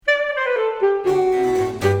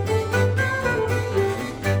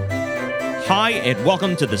Hi, and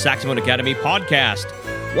welcome to the Saxophone Academy podcast.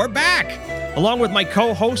 We're back! Along with my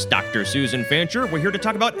co-host, Dr. Susan Fancher, we're here to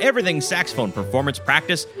talk about everything saxophone performance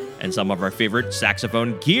practice and some of our favorite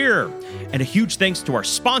saxophone gear. And a huge thanks to our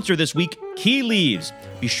sponsor this week, Key Leaves.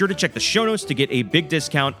 Be sure to check the show notes to get a big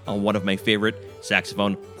discount on one of my favorite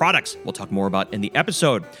saxophone products we'll talk more about in the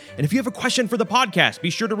episode. And if you have a question for the podcast, be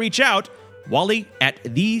sure to reach out, Wally at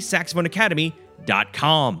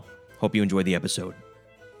thesaxophoneacademy.com. Hope you enjoy the episode.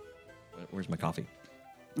 Where's my coffee?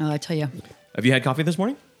 I tell you. Have you had coffee this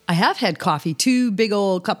morning? I have had coffee, 2 big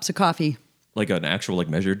old cups of coffee. Like an actual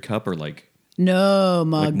measured cup or like... No,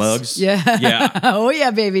 mugs. Like mugs? Yeah. Yeah. Oh,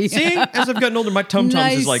 yeah, baby. See, as I've gotten older, my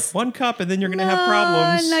tum-tums is like 1 cup and then you're going to have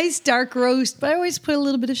problems. Nice dark roast, but I always put a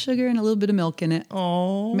little bit of sugar and a little bit of milk in it.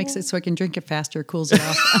 Oh. Makes it so I can drink it faster, cools it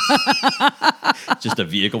off. Just a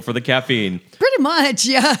vehicle for the caffeine. Pretty much,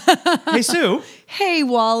 yeah. Hey, Sue. Hey,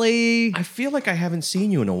 Wally. I feel like I haven't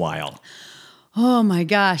seen you in a while. Oh, my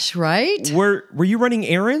gosh, right? Were you running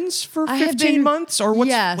errands for 15 months? Or what's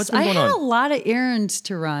been going on? I had a lot of errands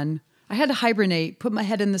to run. I had to hibernate, put my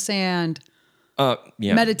head in the sand,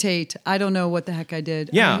 meditate. I don't know what the heck I did.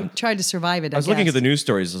 Yeah. I tried to survive it, I was looking at the news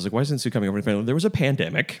stories. I was like, why isn't Sue coming over to family? There was a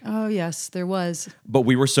pandemic. Oh, yes, there was. But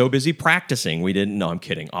we were so busy practicing. We didn't. No, I'm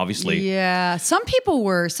kidding. Obviously. Yeah. Some people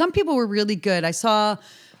were really good. I saw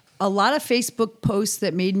a lot of Facebook posts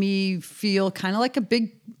that made me feel kind of like a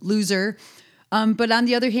big loser. But on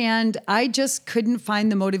the other hand, I just couldn't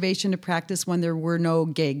find the motivation to practice when there were no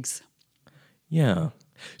gigs. Yeah.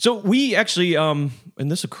 So we actually, and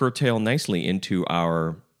this will curtail nicely into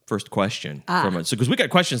our first question from it. So because we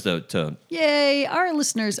got questions to Yay, our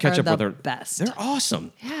listeners catch are up with the our best. They're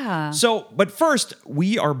awesome. Yeah. So, but first,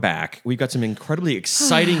 we are back. We've got some incredibly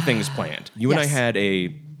exciting things planned. You and I had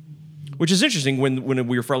which is interesting, when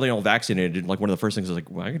we were fairly all vaccinated, like one of the first things was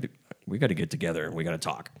like, well, we got to get together and we got to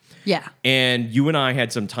talk. Yeah. And you and I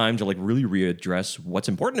had some time to like really readdress what's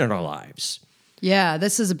important in our lives. Yeah,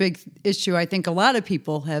 this is a big issue. I think a lot of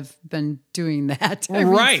people have been doing that.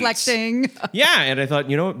 Right. Reflecting. Yeah, and I thought,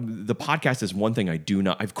 the podcast is one thing I do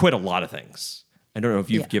not... I've quit a lot of things. I don't know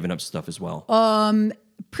if you've given up stuff as well.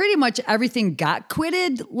 Pretty much everything got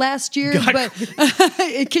quitted last year. But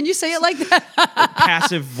can you say it like that?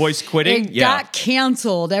 Passive voice quitting? It got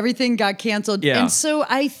canceled. Everything got canceled. Yeah. And so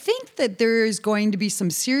I think that there is going to be some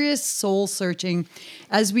serious soul searching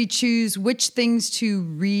as we choose which things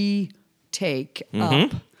to take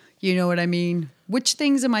up. You know what I mean? Which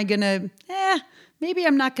things am I going to, maybe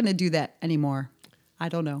I'm not going to do that anymore. I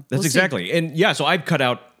don't know. That's we'll exactly. See. And yeah, so I've cut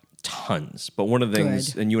out tons. But one of the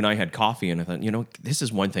things, and you and I had coffee, and I thought, this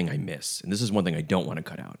is one thing I miss. And this is one thing I don't want to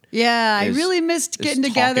cut out. Yeah, I really missed getting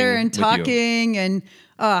together and talking and,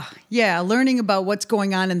 learning about what's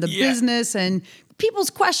going on in the business and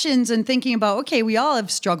people's questions and thinking about, okay, we all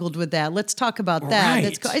have struggled with that. Let's talk about that.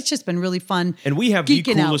 Right. It's just been really fun. And we have the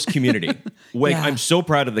coolest community. I'm so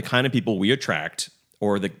proud of the kind of people we attract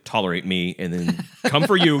or that tolerate me and then come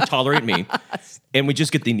for you, tolerate me. And we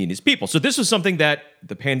just get the neatest people. So this was something that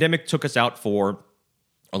the pandemic took us out for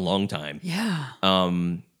a long time. Yeah.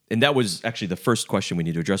 And that was actually the first question we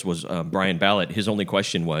need to address was Brian Ballett. His only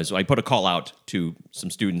question was, I put a call out to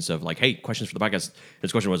some students of like, hey, questions for the podcast.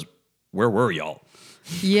 His question was, where were y'all?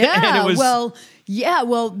 Yeah,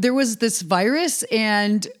 well, there was this virus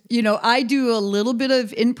and, I do a little bit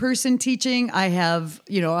of in-person teaching. I have,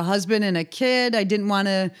 a husband and a kid. I didn't want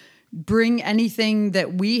to bring anything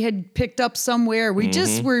that we had picked up somewhere. We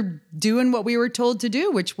just were doing what we were told to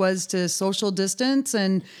do, which was to social distance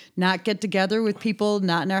and not get together with people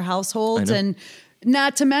not in our households. And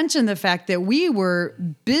not to mention the fact that we were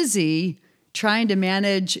busy trying to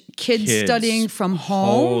manage kids studying from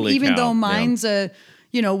home, even though mine's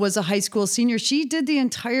was a high school senior. She did the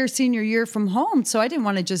entire senior year from home. So I didn't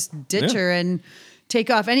want to just ditch her and take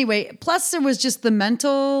off. Anyway, plus there was just the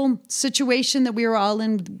mental situation that we were all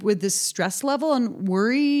in with this stress level and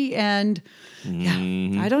worry. And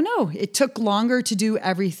I don't know. It took longer to do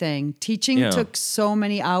everything. Teaching took so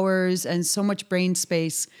many hours and so much brain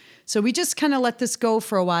space. So we just kind of let this go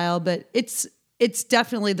for a while, but it's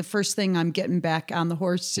definitely the first thing I'm getting back on the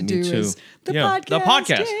horse to do is the podcast. The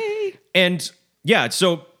podcast. Yay. And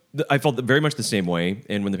so I felt very much the same way.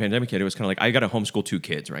 And when the pandemic hit, it was kind of like, I got to homeschool 2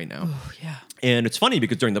 kids right now. Oh, yeah. And it's funny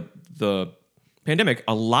because during the pandemic,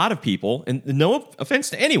 a lot of people, and no offense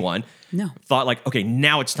to anyone, thought like, okay,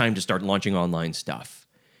 now it's time to start launching online stuff.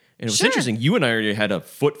 And it was interesting. You and I already had a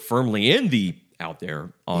foot firmly in the out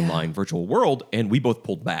there online virtual world, and we both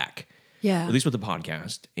pulled back. Yeah. At least with the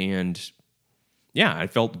podcast. And yeah, I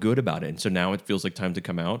felt good about it. And so now it feels like time to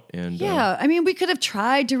come out. And yeah, I mean, we could have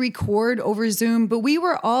tried to record over Zoom, but we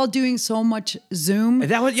were all doing so much Zoom.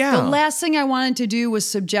 That was, yeah. The last thing I wanted to do was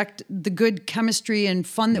subject the good chemistry and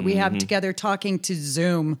fun that we have together talking to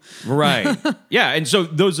Zoom. Right. Yeah. And so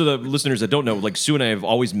those are the listeners that don't know, like Sue and I have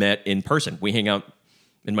always met in person. We hang out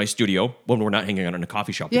in my studio when we're not hanging out in a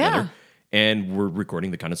coffee shop together. And we're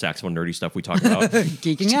recording the kind of saxophone nerdy stuff we talk about.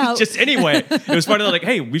 Geeking out. Just anyway. It was funny, like,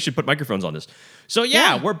 hey, we should put microphones on this. So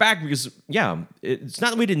yeah, we're back because, it's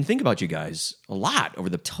not that we didn't think about you guys a lot over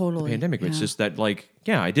the pandemic. It's just that, like,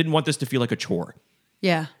 I didn't want this to feel like a chore.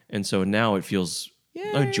 Yeah. And so now it feels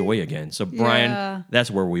a joy again. So Brian, that's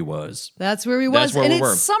where we was. That's where we was. And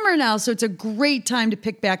it's summer now, so it's a great time to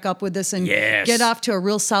pick back up with this and get off to a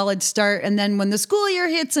real solid start. And then when the school year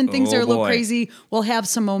hits and things are a little crazy, we'll have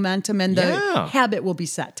some momentum and the habit will be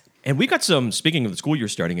set. And we got some, speaking of the school year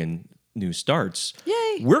starting and new starts,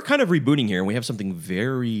 we're kind of rebooting here and we have something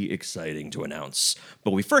very exciting to announce.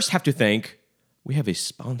 But we first have to we have a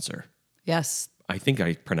sponsor. Yes. I think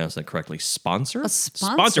I pronounced that correctly. Sponsor? A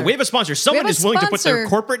sponsor. We have a sponsor. Someone is willing to put their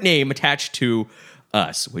corporate name attached to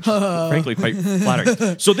us, which is frankly quite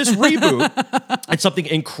flattering. So this reboot, it's something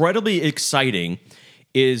incredibly exciting,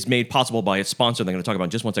 is made possible by a sponsor that I'm going to talk about in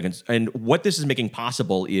just 1 second. And what this is making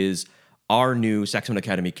possible is our new Saxophone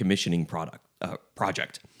Academy commissioning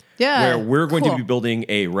project. Yeah. Where we're going to be building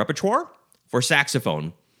a repertoire for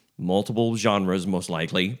saxophone, multiple genres most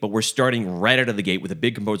likely, but we're starting right out of the gate with a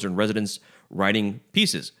big composer in residence writing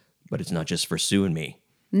pieces. But it's not just for Sue and me.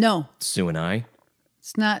 No. Sue and I.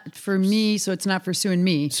 It's not for me, so it's not for Sue and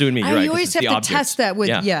me. Sue and me, right. You always have to test that with,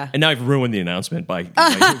 And now I've ruined the announcement by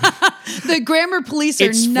the grammar police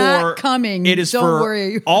are not coming. It is Don't for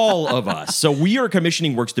worry. all of us. So we are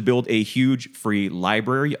commissioning works to build a huge free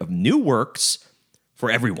library of new works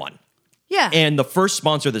for everyone. Yeah. And the first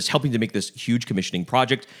sponsor that's helping to make this huge commissioning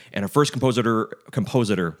project, and our first composer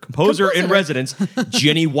in residence,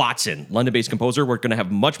 Jenny Watson, London-based composer. We're going to have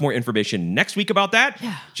much more information next week about that.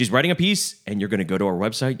 Yeah. She's writing a piece, and you're going to go to our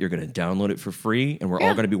website. You're going to download it for free, and we're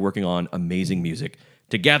all going to be working on amazing music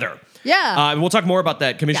together. Yeah. And we'll talk more about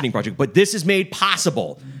that commissioning project, but this is made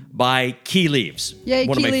possible by Key Leaves. Yay,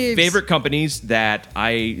 one Key of my Leaves. favorite companies that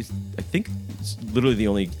I think it's literally the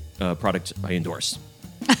only product I endorse.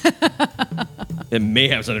 It may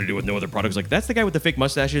have something to do with no other products. Like, that's the guy with the fake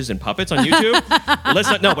mustaches and puppets on YouTube. Let's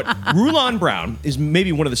not know. But Rulon Brown is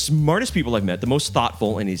maybe one of the smartest people I've met, the most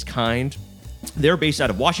thoughtful, and he's kind. They're based out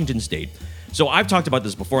of Washington State. So I've talked about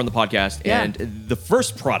this before on the podcast. Yeah. And the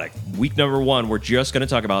first product, week number 1, we're just going to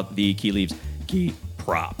talk about the Key Leaves Key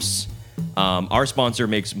Props. Our sponsor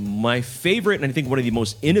makes my favorite, and I think one of the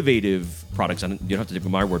most innovative products. You don't have to take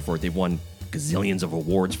my word for it. They've won gazillions of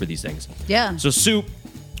awards for these things. Yeah. So, Sue,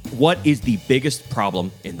 what is the biggest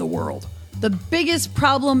problem in the world? The biggest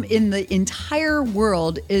problem in the entire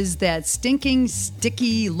world is that stinking,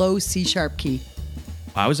 sticky, low C-sharp key.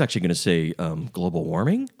 I was actually going to say global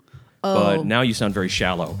warming, but now you sound very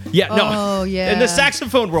shallow. Yeah, no. Oh, yeah. In the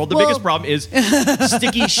saxophone world, the biggest problem is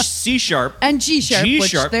sticky C-sharp. And G-sharp,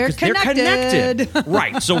 which they're connected.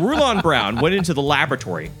 Right. So Rulon Brown went into the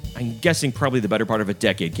laboratory, I'm guessing probably the better part of a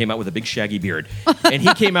decade, came out with a big shaggy beard. And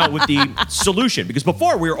he came out with the solution. Because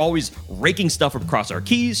before, we were always raking stuff across our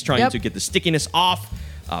keys, trying to get the stickiness off.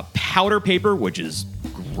 Powder paper, which is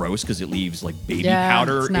gross because it leaves like baby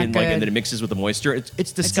powder and then it mixes with the moisture. It's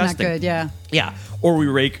disgusting. It's not good, Yeah. Or we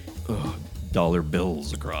rake dollar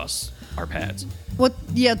bills across our pads. Well,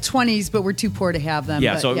 20s, but we're too poor to have them.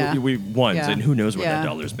 Yeah, we ones, and who knows where that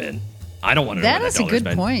dollar's been. I don't want to know where that dollar's been. That is a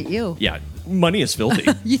good point, you. Yeah, money is filthy.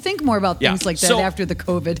 You think more about things like that after the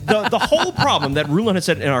COVID. the whole problem that Rulon has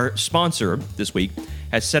said, and our sponsor this week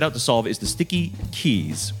has set out to solve, is the sticky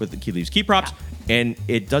keys with the Key Leaves Key Props. And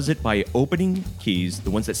it does it by opening keys, the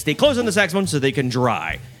ones that stay closed on the saxophone, so they can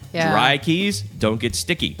dry. Yeah. Dry keys don't get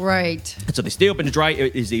sticky. Right. And so they stay open to dry.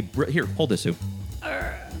 It is here, hold this, Sue.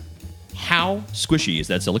 How squishy is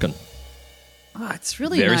that silicone? Oh, it's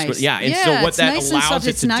really nice. So what that nice allows it to do...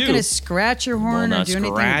 It's not going to scratch your horn or do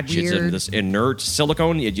anything weird. It's this inert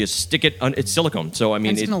silicone. You just stick it... it's silicone. So, I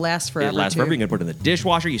mean... It's going to last forever, It lasts forever. You can put it in the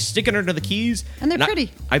dishwasher. You stick it under the keys. And they're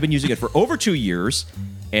pretty. I've been using it for over 2 years.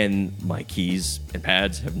 And my keys and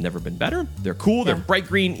pads have never been better. They're cool. They're bright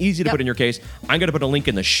green, easy to put in your case. I'm going to put a link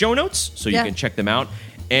in the show notes so you can check them out.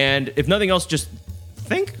 And if nothing else, just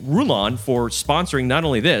thank Rulon for sponsoring not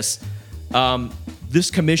only this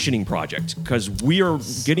commissioning project, because we are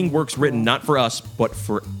getting works written not for us, but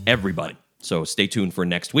for everybody. So stay tuned for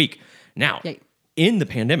next week. Now, in the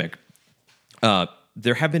pandemic,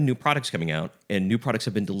 there have been new products coming out, and new products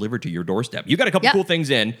have been delivered to your doorstep. You got a couple cool things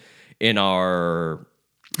in our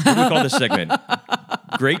What do we call this segment?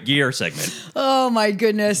 Great gear segment. Oh, my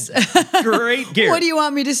goodness. Great gear. What do you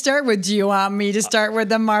want me to start with? Do you want me to start with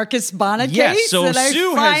the Marcus Bana Yes, case so that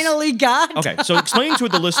Sue I finally got? Okay, so explain to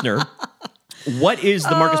the listener, what is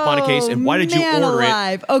the Marcus Bana case and why did you order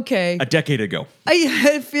it a decade ago?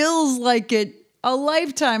 It feels like it a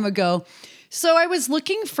lifetime ago. So I was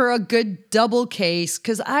looking for a good double case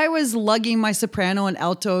because I was lugging my soprano and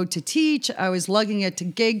alto to teach. I was lugging it to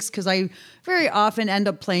gigs because I very often end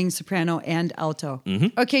up playing soprano and alto.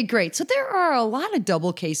 Mm-hmm. Okay, great. So there are a lot of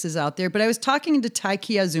double cases out there, but I was talking to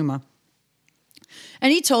Taiki Azuma.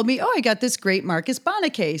 And he told me, I got this great Marcus Bana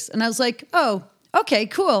case. And I was like, oh, okay,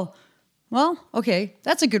 cool. Well, okay,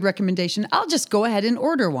 that's a good recommendation. I'll just go ahead and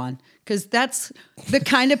order one because that's the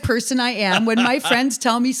kind of person I am. When my friends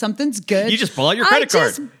tell me something's good, You just pull out your credit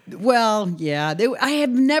card. Well, yeah, I have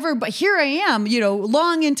never, but here I am,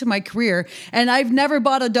 long into my career, and I've never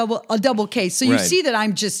bought a double case. So you Right. see that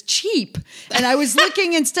I'm just cheap. And I was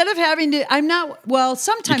looking, instead of having to, I'm not, well,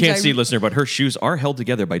 sometimes You can't see, listener, but her shoes are held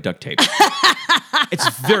together by duct tape. It's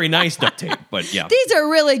very nice duct tape, but yeah. These are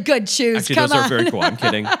really good shoes. Actually, Come those on. are very cool. I'm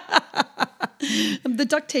kidding. The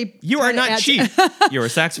duct tape. You are kinda not adds- cheap. You're a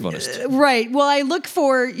saxophonist. Right. Well, I look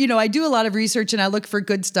for, I do a lot of research and I look for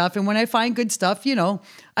good stuff. And when I find good stuff,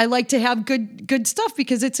 I like to have good stuff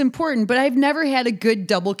because it's important. But I've never had a good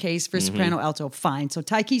double case for soprano alto. Fine. So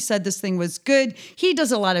Taiki said this thing was good. He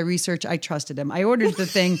does a lot of research. I trusted him. I ordered the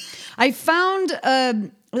thing. I found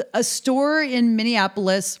a store in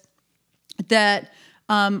Minneapolis that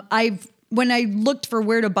when I looked for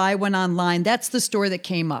where to buy one online, that's the store that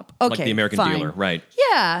came up. Okay, Like the American fine. dealer, right.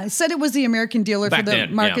 Yeah, I said it was the American dealer Back for the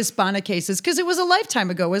then, Marcus Bana cases because it was a lifetime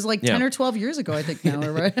ago. It was like 10 or 12 years ago, I think now.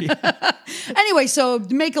 Right? Anyway, so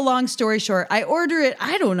to make a long story short, I ordered it,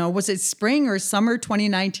 I don't know, was it spring or summer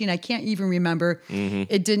 2019? I can't even remember. Mm-hmm.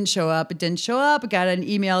 It didn't show up. I got an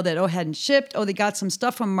email that, hadn't shipped. They got some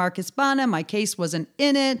stuff from Marcus Bana. My case wasn't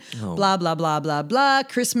in it. Blah, blah, blah, blah, blah.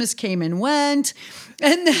 Christmas came and went.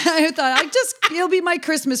 And then I thought, it'll be my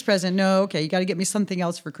Christmas present. No, okay, you got to get me something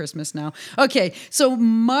else for Christmas now. Okay, so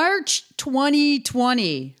March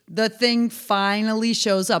 2020, the thing finally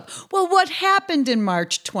shows up. Well, what happened in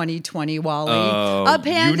March 2020, Wally? A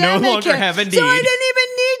pandemic. You no longer hit. have a need. So I didn't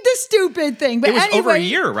even need the stupid thing. But It was anyway, over a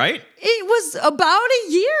year, right? It was about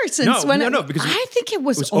a year since because I think it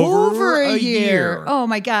was over over a a year. year. Oh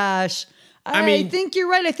my gosh. I mean, think you're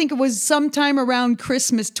right. I think it was sometime around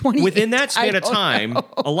Christmas 20. Within that span of time,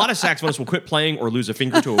 a lot of saxophonists will quit playing or lose a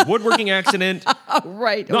finger to a woodworking accident.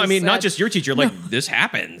 Right. No, I mean, not just your teacher. Like, this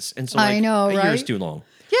happens. And so, I know, a year is right? too long.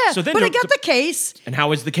 Yeah, So then but I got the case. And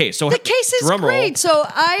how is the case? So The case is drum roll. great. So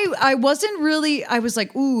I wasn't really, I was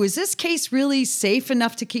like, ooh, is this case really safe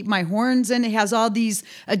enough to keep my horns in? It has all these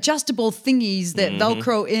adjustable thingies that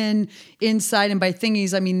Velcro inside. And by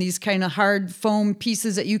thingies, I mean these kind of hard foam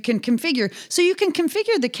pieces that you can configure. So you can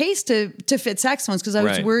configure the case to fit saxophones because I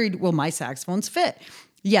was Right. worried, will my saxophones fit?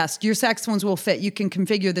 Yes, your saxophones will fit. You can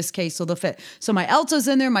configure this case so they'll fit. So my alto's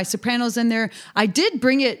in there, my soprano's in there. I did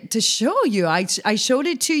bring it to show you. I showed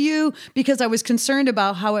it to you because I was concerned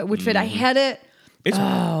about how it would fit. I had it. It's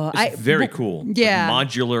very cool. Yeah.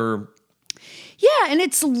 Modular. Yeah, and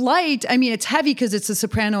it's light. I mean, it's heavy because it's a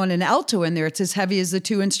soprano and an alto in there. It's as heavy as the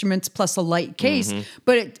two instruments plus a light case.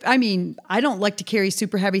 But I don't like to carry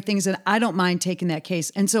super heavy things, and I don't mind taking that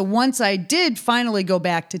case. And so once I did finally go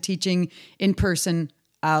back to teaching in person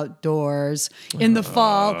outdoors in the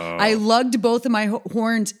fall, I lugged both of my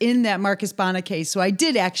horns in that Marcus Bana case. So I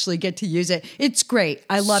did actually get to use it. It's great.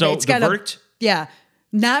 I love So it. It's the got Vert?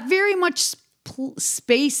 not very much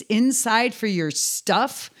space inside for your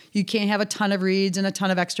stuff. You can't have a ton of reeds and a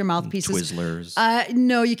ton of extra mouthpieces. Twizzlers.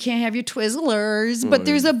 No, you can't have your Twizzlers, but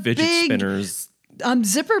there's a Fidget big spinners.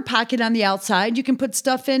 zipper pocket on the outside. You can put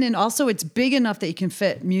stuff in, and also it's big enough that you can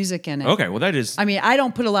fit music in it. Okay, well, that is... I mean, I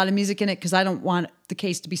don't put a lot of music in it because I don't want the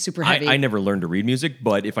case to be super heavy. I never learned to read music,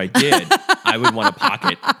 but if I did, I would want a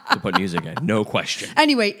pocket to put music in. No question.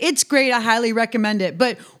 Anyway, it's great. I highly recommend it.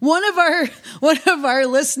 But one of our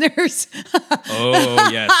listeners, Oh,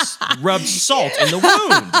 yes. Rub salt in the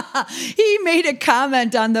wound. he made a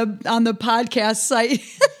comment on the podcast site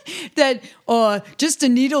that just to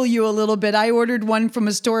needle you a little bit, I ordered one from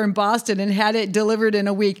a store in Boston and had it delivered in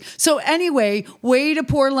a week. So anyway, way to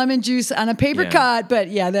pour lemon juice on a paper cut. But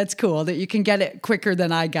yeah, that's cool that you can get it quicker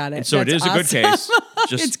than I got it. And so That's it is a good awesome. case.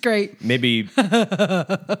 Just It's great. Maybe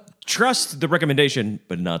trust the recommendation,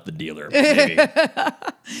 but not the dealer. Maybe.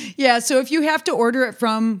 Yeah. So if you have to order it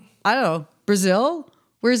from, I don't know, Brazil,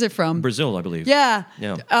 where is it from? Brazil, I believe. Yeah.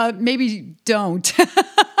 Yeah. Maybe don't.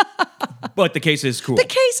 But the case is cool. The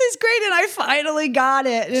case is great, and I finally got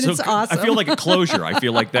it, and it's awesome. I feel like a closure. I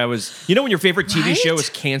feel like that was, when your favorite TV show is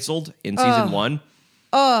canceled in season 1?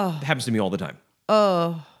 It happens to me all the time.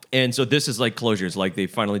 And so this is like closure. It's like they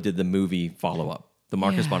finally did the movie follow-up. The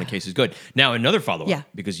Marcus Bonnet case is good. Now, another follow-up,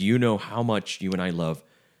 because you know how much you and I love,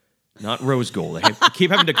 not rose gold. I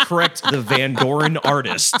keep having to correct the Van Doren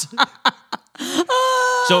artist.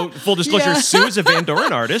 So, full disclosure, Sue is a Van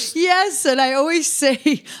Doren artist. Yes, and I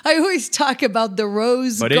always talk about the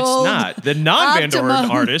rose gold. But it's not. The non-Van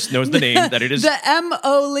Doren artist knows the name that it is. The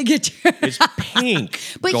M.O. ligature. It's pink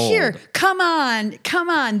But gold. here, come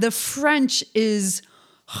on. The French is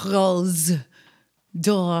rose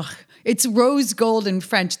d'or. It's rose gold in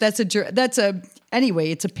French. Anyway,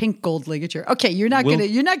 it's a pink gold ligature. Okay, you're not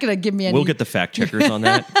gonna give me any. We'll get the fact checkers on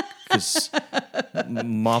that because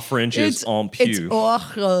my French is en pew.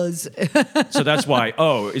 It's rose. So that's why.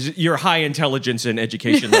 Your high intelligence and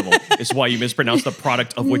education level is why you mispronounce the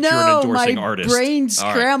product of which you're an endorsing artist. My brain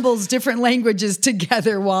scrambles different languages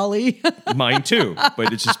together, Wally. Mine too,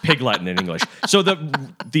 but it's just pig Latin and English. So the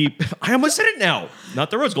I almost said it now. Not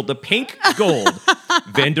the rose gold, the pink gold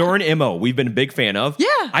Van Doren MO. We've been a big fan of. Yeah,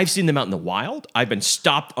 I've seen them out in the wild. I've been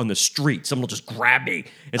stopped on the street. Someone will just grab me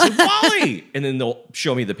and say, "Wally," and then they'll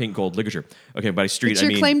show me the pink gold ligature. Okay, by street, it's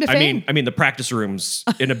your claim to fame. I mean the practice rooms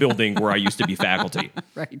in a building where I used to be faculty.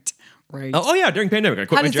 Right. Oh yeah, during pandemic, I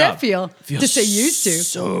quit my job. How does that feel? Feels to say used to.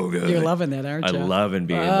 So good. You're loving that, aren't you? I love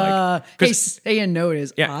being hey, saying no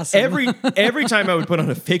is awesome. Every time I would put on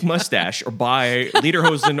a fake mustache or buy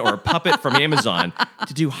lederhosen or a puppet from Amazon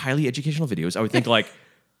to do highly educational videos, I would think like,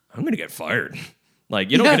 I'm going to get fired.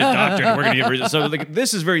 Like, you don't get a doctor and we're going to get... So like,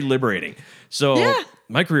 this is very liberating. So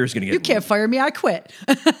my career is going to get... You can't fire me. I quit.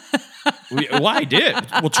 Well, I did.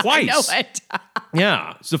 Well, twice. I know it.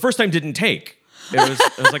 Yeah. So the first time didn't take. It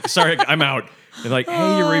was like, sorry, I'm out. They're like,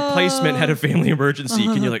 hey, your replacement had a family emergency.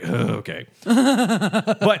 Can you like, okay.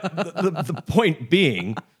 But the point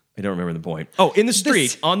being, I don't remember the point. Oh, in the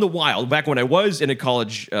street, on the wild, back when I was in a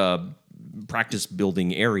college practice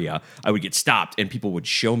building area, I would get stopped and people would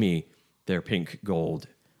show me their pink gold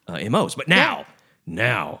MOs. But now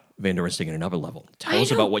Van Doren's taking another level. Tell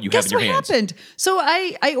us about what you have in your hands. Guess what happened? So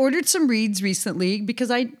I ordered some reeds recently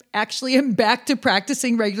because I actually am back to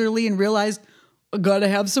practicing regularly and realized I gotta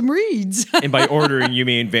have some reeds. And by ordering, you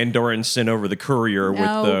mean Van Doren sent over the courier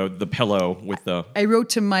with the pillow with the... I wrote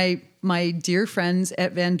to my dear friends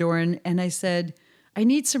at Van Doren and I said, I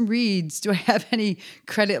need some reeds. Do I have any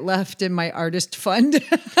credit left in my artist fund?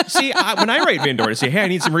 See, when I write Van Doren and say, hey, I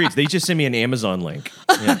need some reeds, they just send me an Amazon link.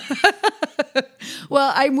 Yeah.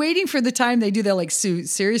 Well, I'm waiting for the time they do that. Like, Sue,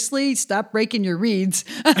 seriously, stop breaking your reeds.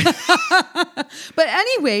 But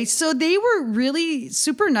anyway, so they were really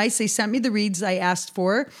super nice. They sent me the reeds I asked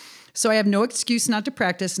for. So I have no excuse not to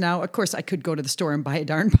practice now. Of course, I could go to the store and buy a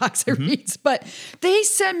darn box of reeds, but they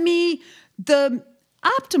sent me the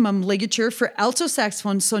optimum ligature for alto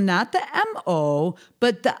saxophone. So not the MO,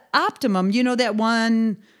 but the optimum, you know, that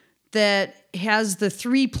one that has the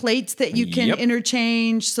 3 plates that you can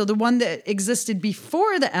interchange. So the one that existed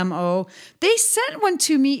before the MO, they sent one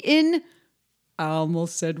to me in, I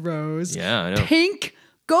almost said rose. Yeah, I know. Pink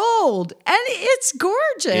gold. And it's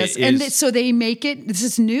gorgeous. So they make it, this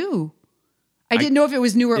is new. I didn't know if it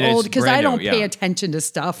was new or old because I don't pay attention to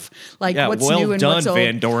stuff like what's new and what's old. Well done,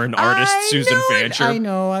 Van Doren artist Susan Fancher. I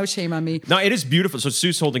know. Shame on me. No, it is beautiful. So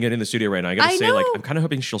Sue's holding it in the studio right now. I got to say, like, I'm kind of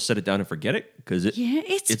hoping she'll set it down and forget it because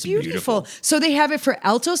it's beautiful. So they have it for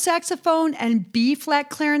alto saxophone and B flat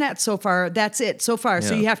clarinet so far. That's it so far. Yeah.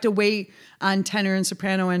 So you have to wait on tenor and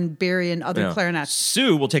soprano and Barry and other clarinets.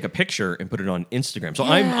 Sue will take a picture and put it on Instagram. So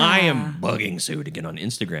I am bugging Sue to get on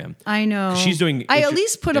Instagram. I know. She's doing... I at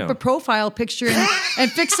least put up a profile picture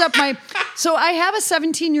and fix up my... So I have a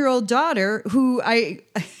 17-year-old daughter who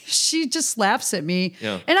she just laughs at me.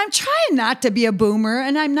 Yeah. And I'm trying not to be a boomer,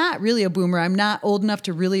 and I'm not really a boomer. I'm not old enough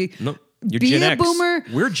to really... No. You're be Gen a X. boomer.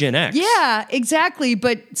 We're Gen X. Yeah, exactly.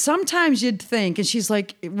 But sometimes you'd think, and she's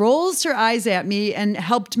like, rolls her eyes at me and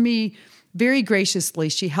helped me very graciously.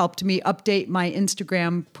 She helped me update my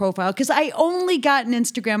Instagram profile because I only got an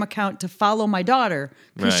Instagram account to follow my daughter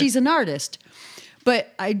because she's an artist.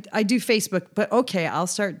 But I do Facebook. But okay, I'll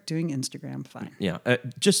start doing Instagram. Fine. Yeah.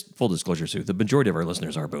 Just full disclosure, Sue, the majority of our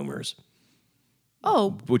listeners are boomers.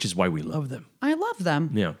 Oh. Which is why we love them. I love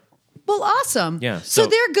them. Yeah. Well, awesome. Yeah. So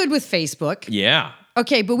they're good with Facebook. Yeah.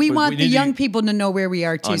 Okay, but we want the young people to know where we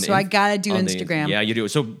are too, so I gotta do Instagram. Yeah, you do.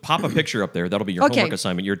 So pop a picture up there. That'll be your homework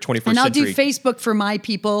assignment. Your 21st and I'll century. do Facebook for my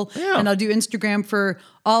people, and I'll do Instagram for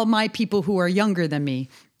all my people who are younger than me.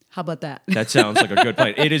 How about that? That sounds like a good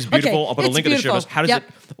plan. It is beautiful. I'll put a link in the show notes. How does it...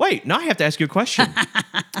 Wait, now I have to ask you a question.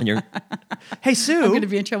 And hey, Sue. I'm going to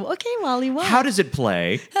be in trouble. Okay, Wally, what? How does it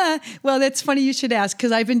play? Well, that's funny you should ask,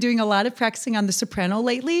 because I've been doing a lot of practicing on the soprano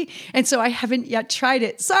lately, and so I haven't yet tried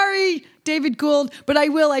it. Sorry, David Gould, but I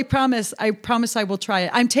will, I promise. I promise I will try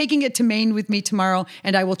it. I'm taking it to Maine with me tomorrow,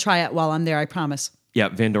 and I will try it while I'm there, I promise. Yeah,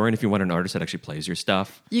 Van Doren, if you want an artist that actually plays your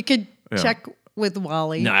stuff. You could check with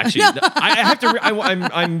Wally. No, actually, I have to.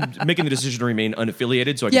 I'm making the decision to remain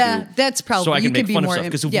unaffiliated, so I can that's probably so I can make fun of stuff.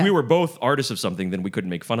 Because if we were both artists of something, then we couldn't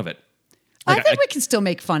make fun of it. Like, I think we can still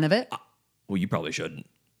make fun of it. Well, you probably shouldn't.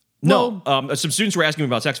 No, some students were asking me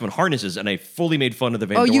about saxophone harnesses, and I fully made fun of the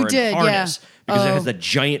Van Doren harness because it has that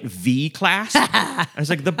giant V clasp. I was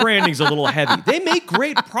like, the branding's a little heavy. They make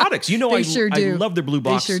great products. You know, I love their blue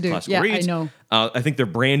box classical reeds. I know. I think their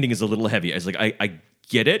branding is a little heavy. I was like, I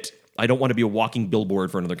get it. I don't want to be a walking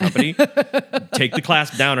billboard for another company. Take the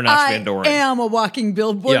clasp down a notch, Van Doren. I am a walking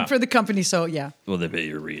billboard for the company, so yeah. Well, they pay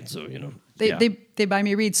your read, so you know. They buy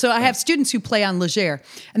me reeds. So I have students who play on Leger,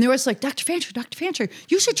 and they're always like, Dr. Fancher,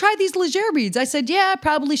 you should try these Leger reeds. I said, yeah, I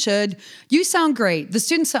probably should. You sound great. The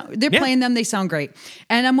students, they're playing them, they sound great.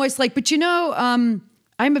 And I'm always like, but you know, I'm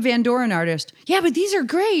a Van Doren artist. Yeah, but these are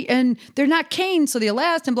great, and they're not Kane, so they'll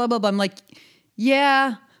last, and blah, blah, blah. I'm like,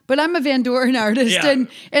 yeah, but I'm a Van Doren artist, and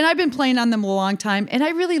I've been playing on them a long time, and I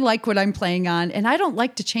really like what I'm playing on, and I don't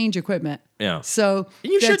like to change equipment. Yeah. So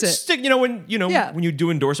you should stick. When you do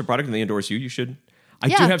endorse a product and they endorse you, you should. I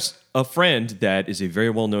do have a friend that is a very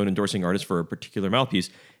well-known endorsing artist for a particular mouthpiece,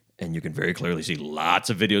 and you can very clearly see lots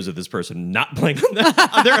of videos of this person not playing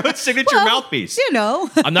on their own signature mouthpiece. You know,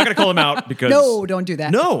 I'm not going to call him out because no, don't do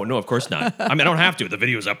that. No, of course not. I mean, I don't have to. The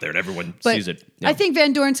video's up there and everyone sees it. Yeah. I think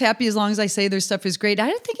Van Doren's happy as long as I say their stuff is great. I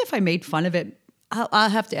don't think if I made fun of it, I'll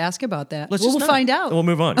have to ask about that. We'll find out. We'll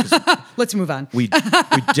move on. Let's move on. We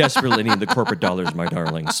desperately need the corporate dollars, my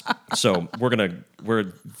darlings. So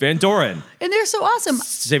we're Van Doren. And they're so awesome.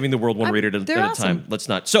 Saving the world one reader at a time. Let's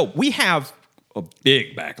not. So we have a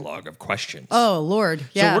big backlog of questions. Oh, Lord.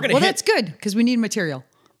 Yeah. So that's good because we need material.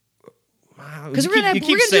 Because we're gonna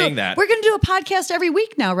do a podcast every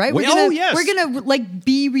week now, right? We're gonna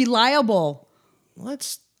be reliable.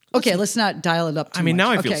 Let's not dial it up too much.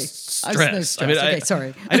 Now I feel stressed.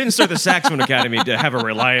 Sorry. I didn't start the Saxophone Academy to have a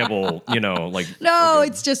reliable, No,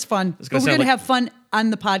 it's just fun. We're going to have fun on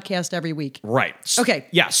the podcast every week. Right. Okay.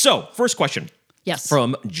 Yeah. So, first question. Yes.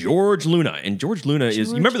 From George Luna. And George Luna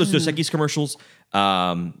you remember those Dos Equis commercials?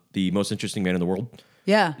 The most interesting man in the world?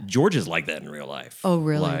 Yeah. George is like that in real life. Oh,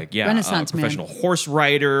 really? Renaissance professional horse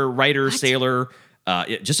rider, sailor.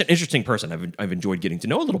 Just an interesting person I've enjoyed getting to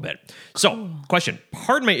know a little bit. So, question.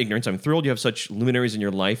 Pardon my ignorance. I'm thrilled you have such luminaries in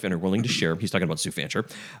your life and are willing to share. He's talking about Sue Fancher.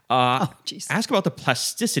 Ask about the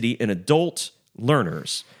plasticity in adult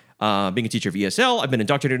learners. Being a teacher of ESL, I've been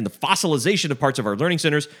indoctrinated in the fossilization of parts of our learning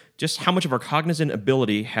centers. Just how much of our cognizant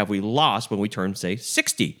ability have we lost when we turn, say,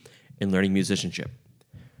 60 in learning musicianship?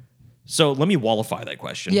 So let me qualify that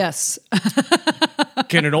question. Yes.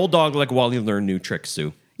 Can an old dog like Wally learn new tricks,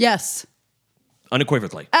 Sue? Yes.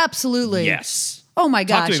 Unequivocally. Absolutely. Yes. Oh my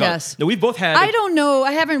gosh, yes. No, we've both had... I don't know.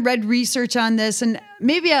 I haven't read research on this, and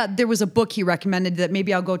maybe there was a book he recommended that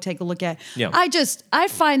maybe I'll go take a look at. Yeah. I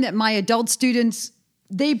find that my adult students,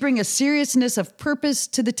 they bring a seriousness of purpose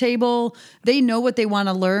to the table. They know what they want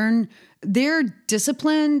to learn. They're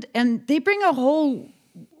disciplined, and they bring a whole,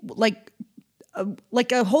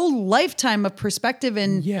 a whole lifetime of perspective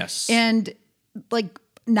and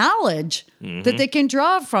knowledge that they can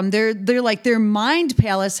draw from. They're like, their mind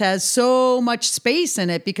palace has so much space in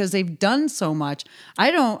it because they've done so much.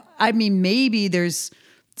 Maybe there's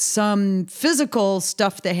some physical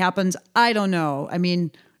stuff that happens. I don't know. I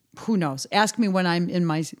mean, who knows? Ask me when I'm in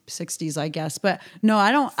my 60s, I guess. But no,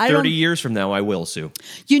 I don't. 30 years from now, I will, Sue.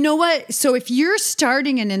 You know what? So if you're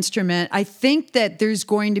starting an instrument, I think that there's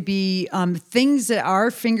going to be things that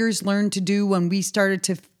our fingers learned to do when we started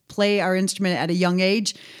to play our instrument at a young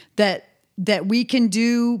age that we can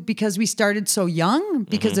do because we started so young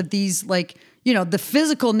because of these, the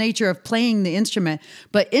physical nature of playing the instrument.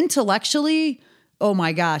 But intellectually, oh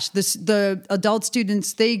my gosh, the adult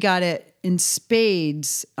students, they got it in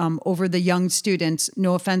spades over the young students.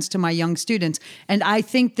 No offense to my young students. And I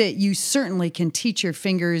think that you certainly can teach your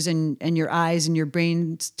fingers and your eyes and your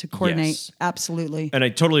brains to coordinate. Yes. Absolutely. And I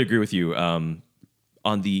totally agree with you.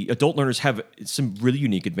 On the adult learners have some really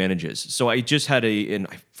unique advantages. So I just had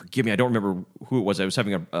forgive me, I don't remember who it was. I was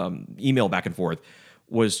having an email back and forth,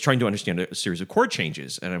 was trying to understand a series of chord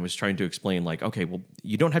changes. And I was trying to explain okay, well,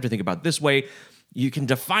 you don't have to think about it this way. You can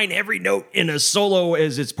define every note in a solo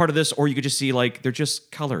as it's part of this, or you could just see they're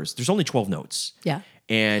just colors. There's only 12 notes. Yeah.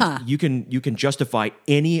 And you can justify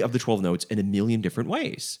any of the 12 notes in a million different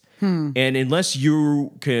ways. And unless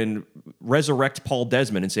you can resurrect Paul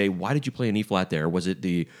Desmond and say, why did you play an E flat there? Was it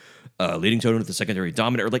the leading tone with the secondary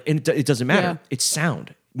dominant? And it doesn't matter. Yeah. It's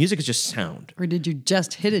sound. Music is just sound. Or did you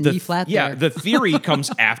just hit an E flat there? Yeah, the theory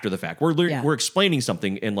comes after the fact. We're explaining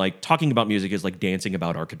something, and like talking about music is like dancing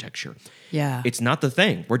about architecture. Yeah. It's not the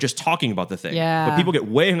thing. We're just talking about the thing. Yeah. But people get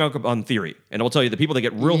way hung up on theory. And I'll tell you, the people that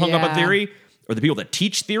get real hung up on theory, or the people that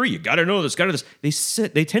teach theory, you got to know this, got to this.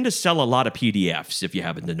 They tend to sell a lot of PDFs, if you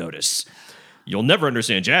happen to notice. You'll never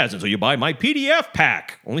understand jazz until you buy my PDF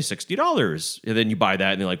pack. Only $60. And then you buy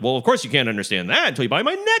that, and they're like, well, of course you can't understand that until you buy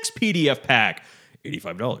my next PDF pack.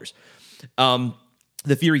 $85.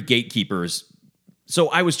 The theory gatekeepers. So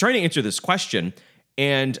I was trying to answer this question,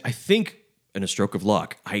 and I think in a stroke of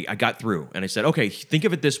luck, I got through. And I said, okay, think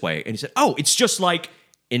of it this way. And he said, oh, it's just like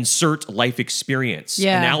insert life experience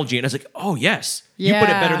analogy. And I was like, oh, yes. You put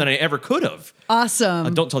it better than I ever could have.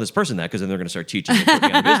 Awesome. Don't tell this person that, because then they're going to start teaching and put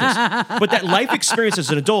me out of business. But that life experience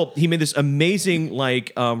as an adult, he made this amazing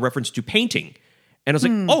reference to painting. And I was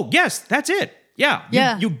like, oh, yes, that's it.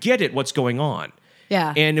 Yeah. You get it, what's going on.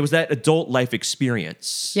 Yeah. And it was that adult life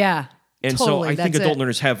experience. Yeah. And totally, so I think adult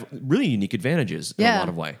learners have really unique advantages in a lot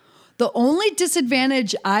of ways. The only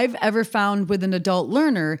disadvantage I've ever found with an adult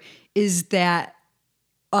learner is that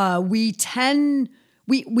we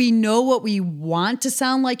know what we want to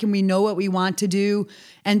sound like, and we know what we want to do.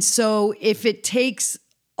 And so if if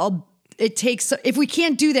we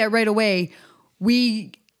can't do that right away,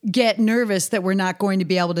 we get nervous that we're not going to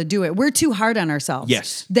be able to do it. We're too hard on ourselves.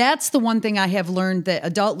 Yes. That's the one thing I have learned, that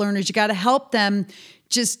adult learners, you got to help them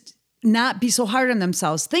just not be so hard on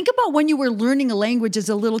themselves. Think about when you were learning a language as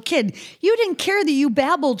a little kid. You didn't care that you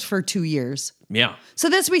babbled for 2 years. Yeah. So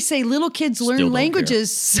that's why we say little kids learn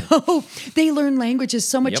languages. So they learn languages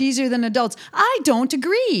so much easier than adults. I don't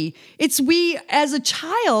agree. As a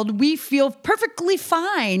child, we feel perfectly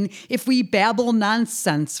fine if we babble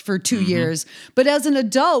nonsense for 2 years. But as an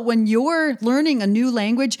adult, when you're learning a new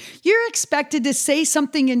language, you're expected to say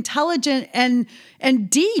something intelligent and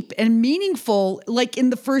deep and meaningful, like in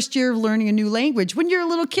the first year of learning a new language. When you're a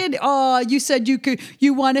little kid, you said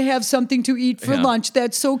you want to have something to eat for lunch.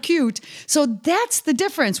 That's so cute. So that's the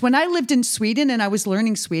difference. When I lived in Sweden and I was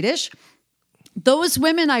learning Swedish, those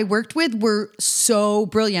women I worked with were so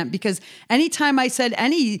brilliant, because anytime I said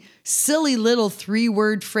any silly little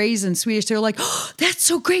 3-word phrase in Swedish, they're like, oh, that's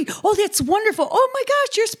so great. Oh, that's wonderful. Oh my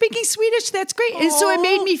gosh, you're speaking Swedish. That's great. And so it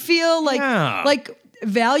made me feel like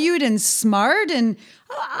valued and smart. And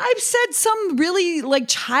I've said some really like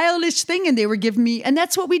childish thing, and they were giving me, and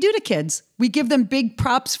that's what we do to kids. We give them big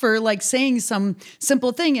props for like saying some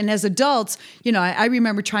simple thing. And as adults, I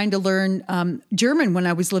remember trying to learn German when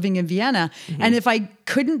I was living in Vienna. And if I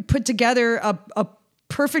couldn't put together a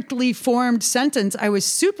perfectly formed sentence, I was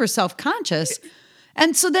super self-conscious.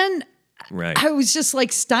 And so then I was just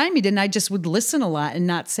like stymied, and I just would listen a lot and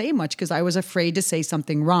not say much because I was afraid to say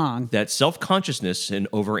something wrong. That self-consciousness and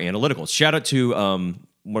over-analytical. Shout out to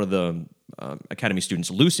one of the Academy students,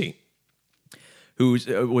 Lucy, who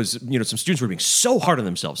was, some students were being so hard on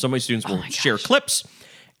themselves. Some of my students will share clips,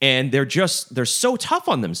 and they're so tough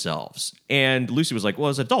on themselves. And Lucy was like, well,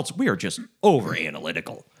 as adults, we are just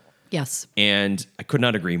over-analytical. Yes. And I could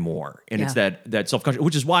not agree more. And it's that self-conscious,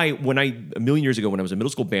 which is why a million years ago, when I was a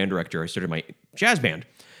middle school band director, I started my jazz band.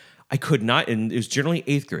 I could not, and it was generally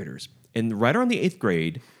 8th graders. And right around the 8th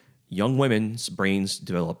grade, young women's brains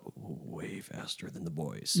develop way faster than the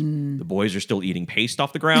boys. The boys are still eating paste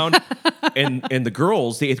off the ground. and the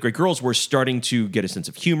girls, the 8th grade girls, were starting to get a sense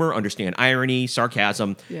of humor, understand irony,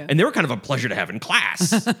 sarcasm. Yeah. And they were kind of a pleasure to have in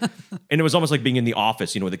class. And it was almost like being in the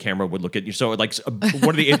office, where the camera would look at you. So like one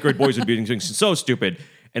of the 8th grade boys would be doing something so stupid.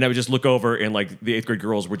 And I would just look over, and like the 8th grade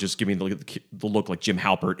girls were just giving the look like Jim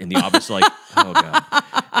Halpert in the office, like, oh God.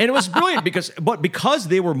 And it was brilliant because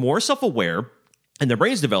they were more self-aware and their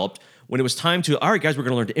brains developed. When it was time to, all right, guys, we're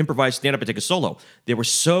going to learn to improvise, stand up, and take a solo, they were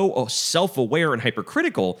so self-aware and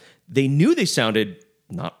hypercritical, they knew they sounded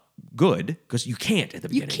not good, because you can't at the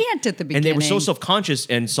beginning. You can't at the beginning. And they were so self-conscious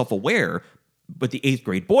and self-aware, but the 8th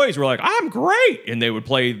grade boys were like, I'm great. And they would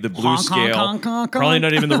play the blues scale, probably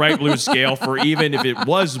not even the right blues scale for even if it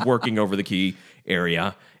was working over the key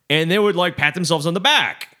area. And they would like pat themselves on the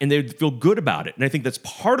back, and they'd feel good about it. And I think that's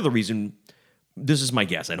part of the reason. This is my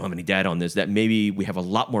guess. I don't have any data on this, that maybe we have a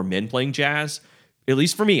lot more men playing jazz at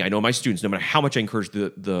least for me, I know my students, no matter how much I encourage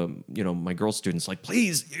the my girl students, like,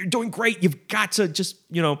 please, you're doing great. You've got to just,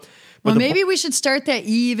 Well, maybe we should start that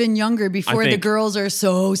even younger before the girls are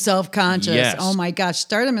so self-conscious. Yes. Oh my gosh,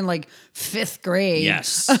 start them in like 5th grade.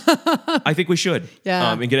 Yes. I think we should.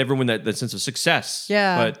 Yeah. And get everyone that sense of success.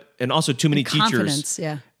 Yeah. And also too many teachers. Confidence,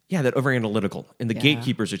 yeah. Yeah, that over-analytical. And the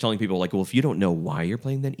gatekeepers are telling people, like, well, if you don't know why you're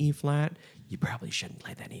playing that E flat, you probably shouldn't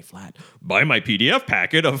play that E flat. Buy my PDF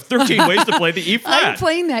packet of 13 ways to play the E flat. I'm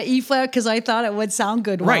playing that E flat because I thought it would sound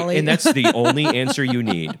good, Right, Wally. and that's the only answer you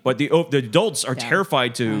need. But the adults are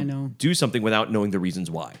terrified to do something without knowing the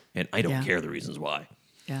reasons why. And I don't care the reasons why.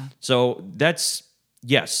 Yeah. So that's,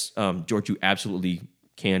 yes, George, you absolutely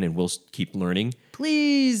can and will keep learning.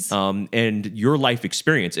 Please. And your life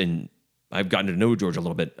experience, and I've gotten to know George a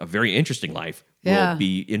little bit, a very interesting life, will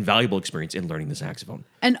be invaluable experience in learning the saxophone.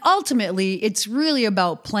 And ultimately, it's really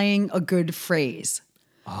about playing a good phrase.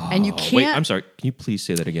 And you can't... Wait, I'm sorry. Can you please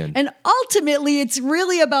say that again? And ultimately, it's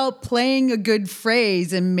really about playing a good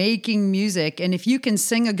phrase and making music. And if you can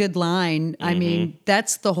sing a good line, I mean,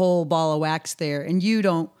 that's the whole ball of wax there. And you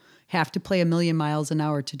don't have to play 1,000,000 miles an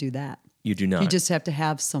hour to do that. You do not. You just have to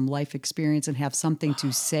have some life experience and have something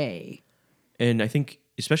to say. And I think,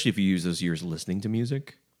 especially if you use those years listening to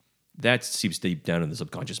music, that seeps deep down in the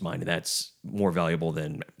subconscious mind, and that's more valuable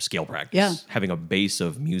than scale practice. Yeah. Having a base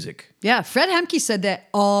of music. Yeah, Fred Hemke said that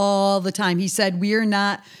all the time. He said, we are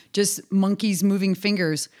not just monkeys moving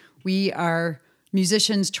fingers. We are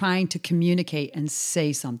musicians trying to communicate and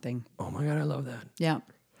say something. Oh my God, I love that. Yeah.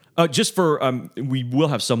 Just for, we will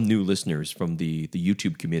have some new listeners from the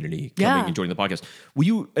YouTube community coming and joining the podcast. Will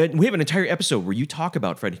you? We have an entire episode where you talk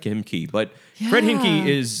about Fred Hemke, but Fred Hemke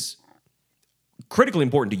is critically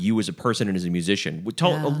important to you as a person and as a musician.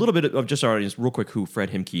 Tell a little bit of just our audience real quick who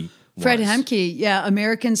Fred Hemke was. Fred Hemke,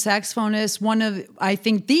 American saxophonist, one of, I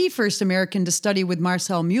think, the first American to study with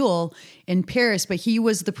Marcel Mule in Paris, but he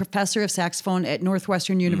was the professor of saxophone at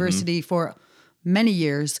Northwestern University for many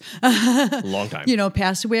years. Long time.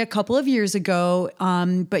 Passed away a couple of years ago.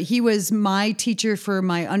 But he was my teacher for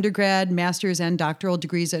my undergrad, master's, and doctoral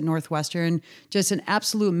degrees at Northwestern. Just an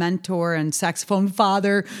absolute mentor and saxophone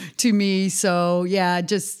father to me. So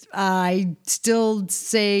I still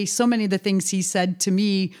say so many of the things he said to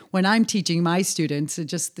me when I'm teaching my students.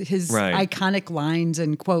 Just his iconic lines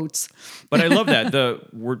and quotes. But I love that.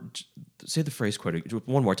 Say the phrase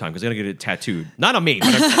one more time because I got to get it tattooed. Not on me,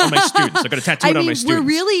 but on my students. I got to tattoo it on my students. We're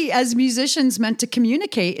really, as musicians, meant to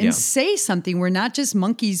communicate and say something. We're not just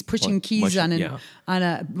monkeys pushing keys on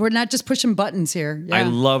a. We're not just pushing buttons here. Yeah. I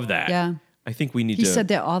love that. Yeah, I think we need to. He said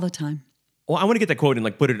that all the time. Well, I want to get that quote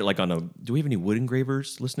and put it on a. Do we have any wood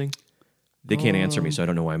engravers listening? They can't answer me, so I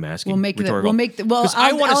don't know why I'm asking. I'll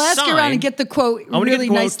ask around and get the quote really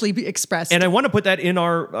nicely expressed. And I want to put that in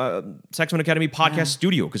our Saxophone Academy podcast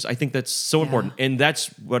studio because I think that's so important. And that's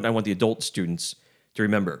what I want the adult students to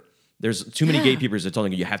remember. There's too many gatekeepers that are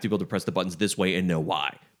telling you have to be able to press the buttons this way and know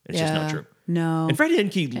why. It's just not true. No. And Fred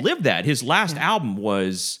Hemke lived that. His last album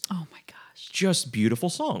was oh my gosh, just beautiful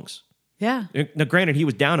songs. Yeah. Now, granted, he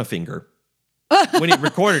was down a finger when he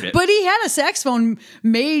recorded it. But he had a saxophone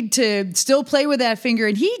made to still play with that finger.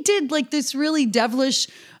 And he did like this really devilishly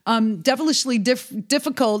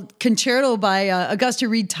difficult concerto by Augusta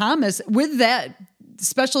Reed Thomas with that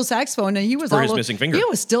special saxophone. And he was for his missing finger. He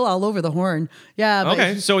was still all over the horn. Yeah.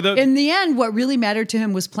 Okay. So in the end, what really mattered to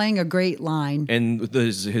him was playing a great line. And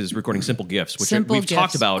his recording Simple Gifts, which we've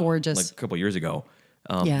talked about like a couple years ago.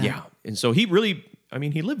 Yeah. And so he really...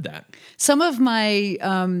 he lived that. Some of my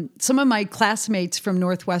classmates from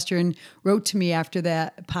Northwestern wrote to me after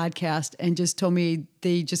that podcast and just told me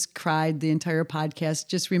they just cried the entire podcast,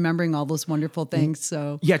 just remembering all those wonderful things.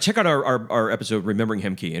 So check out our episode Remembering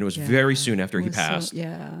Hemke, and it was very soon after he passed.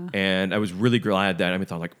 And I was really glad that I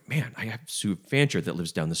thought man, I have Sue Fancher that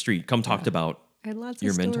lives down the street. Come talk about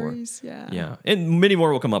your mentor. Yeah, and many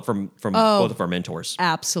more will come up from both of our mentors.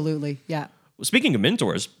 Absolutely, yeah. Well, speaking of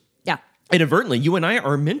mentors. Yeah. Inadvertently, you and I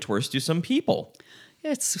are mentors to some people.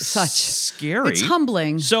 It's such scary. It's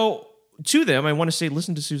humbling. So to them, I want to say,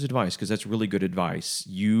 listen to Sue's advice because that's really good advice.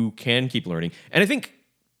 You can keep learning. And I think,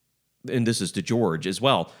 and this is to George as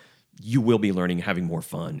well, you will be learning, having more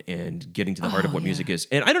fun and getting to the heart of what music is.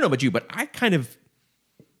 And I don't know about you, but I'm going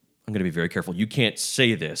to be very careful. You can't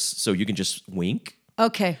say this, so you can just wink.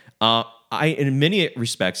 Okay. In many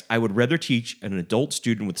respects, I would rather teach an adult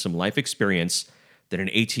student with some life experience than an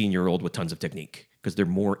 18-year-old with tons of technique, because they're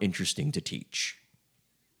more interesting to teach.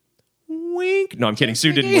 Wink. Wink. No, I'm kidding.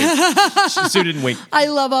 Sue didn't wink. Sue didn't wink. I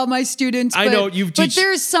love all my students. I know you've but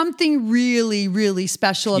there's something really, really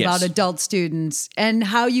special about adult students and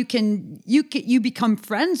how you become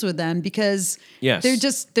friends with them because they're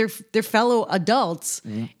just they're fellow adults,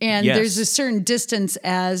 and there's a certain distance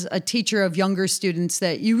as a teacher of younger students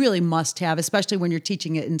that you really must have, especially when you're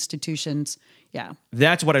teaching at institutions. Yeah,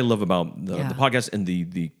 that's what I love about the podcast and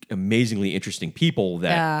the amazingly interesting people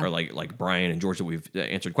that are like Brian and George that we've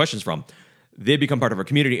answered questions from. They become part of our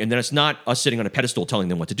community, and then it's not us sitting on a pedestal telling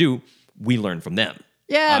them what to do. We learn from them.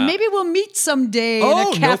 Yeah, maybe we'll meet someday in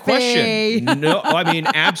a cafe. No question. No, I mean,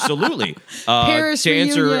 absolutely. Paris to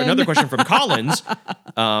answer reunion. another question from Collins,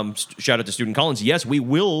 shout out to student Collins. Yes, we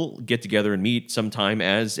will get together and meet sometime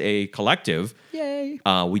as a collective. Yay.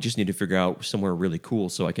 We just need to figure out somewhere really cool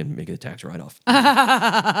so I can make a tax write-off.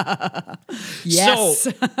 Yes.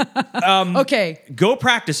 So, okay. Go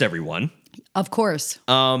practice, everyone. Of course.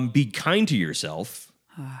 Be kind to yourself.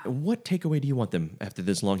 What takeaway do you want them after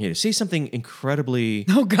this long hiatus? Say something incredibly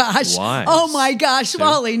wise. Oh my gosh,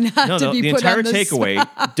 Wally, to be put on the entire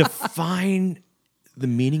takeaway, define the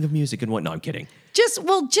meaning of music and what. No, I'm kidding.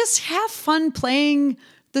 Just have fun playing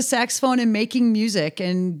the saxophone and making music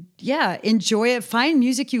and enjoy it. Find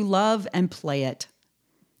music you love and play it.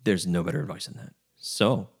 There's no better advice than that.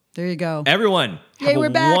 So there you go. Everyone, have we're a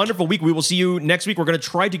back. wonderful week. We will see you next week. We're going to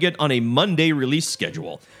try to get on a Monday release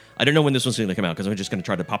schedule. I don't know when this one's going to come out because I'm just going to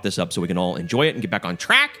try to pop this up so we can all enjoy it and get back on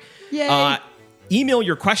track. Yay. Email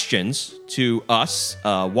your questions to us,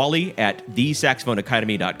 Wally at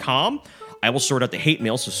thesaxophoneacademy.com. I will sort out the hate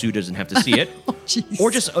mail so Sue doesn't have to see it.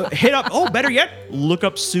 Or just hit up, better yet, look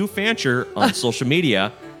up Sue Fancher on social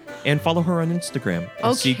media and follow her on Instagram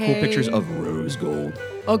and see cool pictures of rose gold.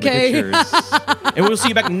 Okay. And we'll see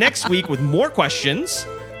you back next week with more questions,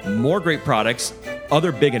 more great products,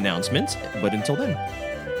 other big announcements. But until then,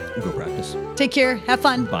 go practice. Take care. Have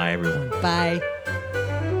fun. Bye, everyone. Bye.